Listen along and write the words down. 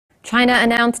China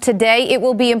announced today it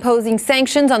will be imposing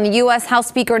sanctions on the U.S. House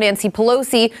Speaker Nancy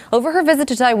Pelosi over her visit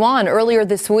to Taiwan earlier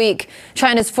this week.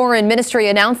 China's foreign ministry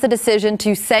announced the decision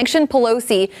to sanction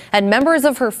Pelosi and members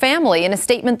of her family in a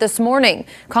statement this morning,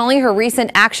 calling her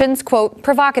recent actions, quote,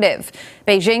 provocative.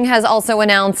 Beijing has also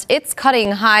announced it's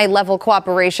cutting high-level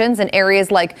cooperations in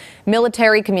areas like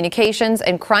military communications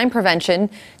and crime prevention.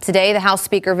 Today, the House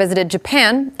Speaker visited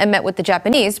Japan and met with the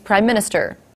Japanese Prime Minister.